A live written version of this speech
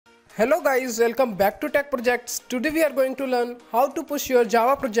Hello guys, welcome back to Tech Projects. Today we are going to learn how to push your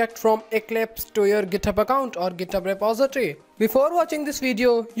Java project from Eclipse to your GitHub account or GitHub repository. Before watching this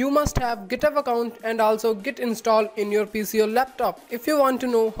video, you must have GitHub account and also Git installed in your PC or laptop. If you want to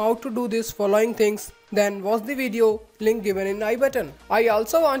know how to do this following things, then watch the video, link given in I button. I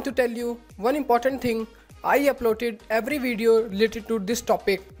also want to tell you one important thing. I uploaded every video related to this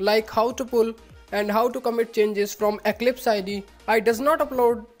topic, like how to pull and how to commit changes from Eclipse ID. I does not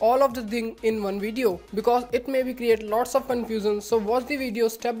upload all of the thing in one video because it may be create lots of confusion. So watch the video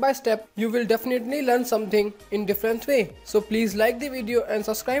step by step. You will definitely learn something in different way. So please like the video and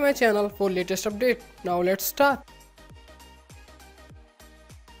subscribe my channel for latest update. Now let's start.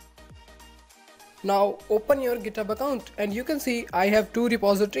 Now open your GitHub account and you can see I have two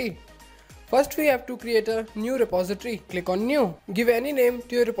repositories. First we have to create a new repository. Click on new. Give any name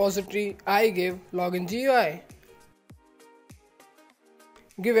to your repository. I give login GUI.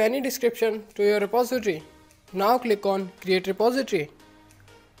 Give any description to your repository. Now click on create repository.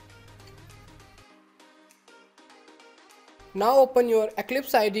 Now open your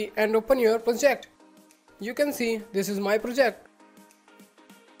Eclipse ID and open your project. You can see this is my project.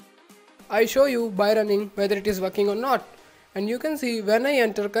 I show you by running whether it is working or not. And you can see when I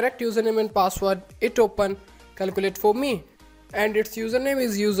enter correct username and password, it open calculate for me, and its username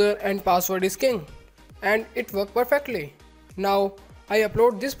is user and password is king, and it worked perfectly. Now I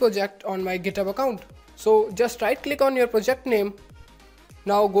upload this project on my GitHub account. So just right click on your project name.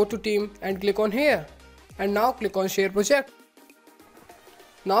 Now go to team and click on here, and now click on share project.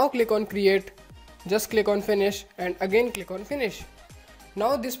 Now click on create, just click on finish and again click on finish.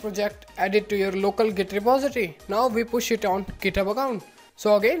 Now this project added to your local Git repository. Now we push it on GitHub account.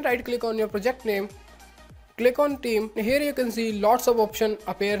 So again right click on your project name, click on team. Here you can see lots of options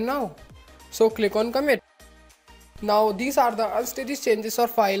appear now. So click on commit. Now these are the unstaged changes or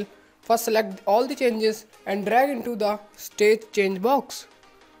file. First select all the changes and drag into the stage change box.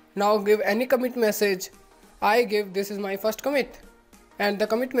 Now give any commit message. I give this is my first commit. And the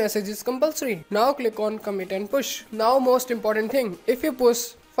commit message is compulsory. Now click on commit and push. Now most important thing, if you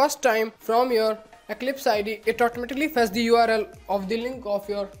push first time from your Eclipse ID, it automatically fetches the URL of the link of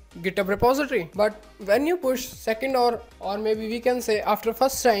your GitHub repository. But when you push second or maybe we can say after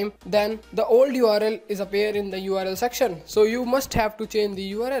first time, then the old URL is appear in the URL section. So you must have to change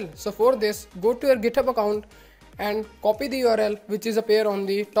the URL. So for this, go to your GitHub account and copy the URL which is appear on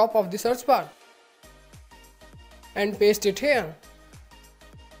the top of the search bar and paste it here.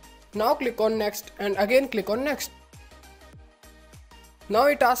 Now click on next and again click on next. Now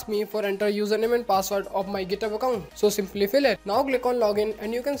it asks me for enter username and password of my GitHub account. So simply fill it. Now click on login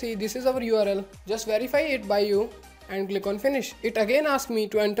and you can see this is our URL. Just verify it by you and click on finish. It again asks me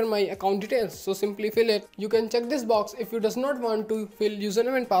to enter my account details. So simply fill it. You can check this box if you does not want to fill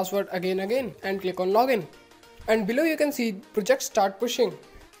username and password again and click on login. And below you can see project start pushing.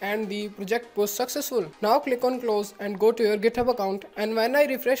 And the project was successful. Now click on close and go to your GitHub account, and when I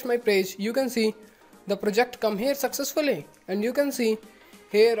refresh my page you can see the project come here successfully, and you can see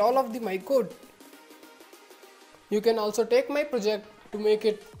here all of my code. You can also take my project to make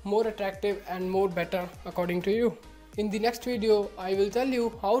it more attractive and more better according to you. In the next video I will tell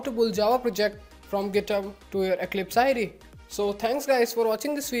you how to pull Java project from GitHub to your Eclipse ID. So thanks guys for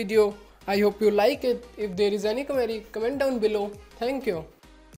watching this video. I hope you like it. If there is any query, comment down below. Thank you.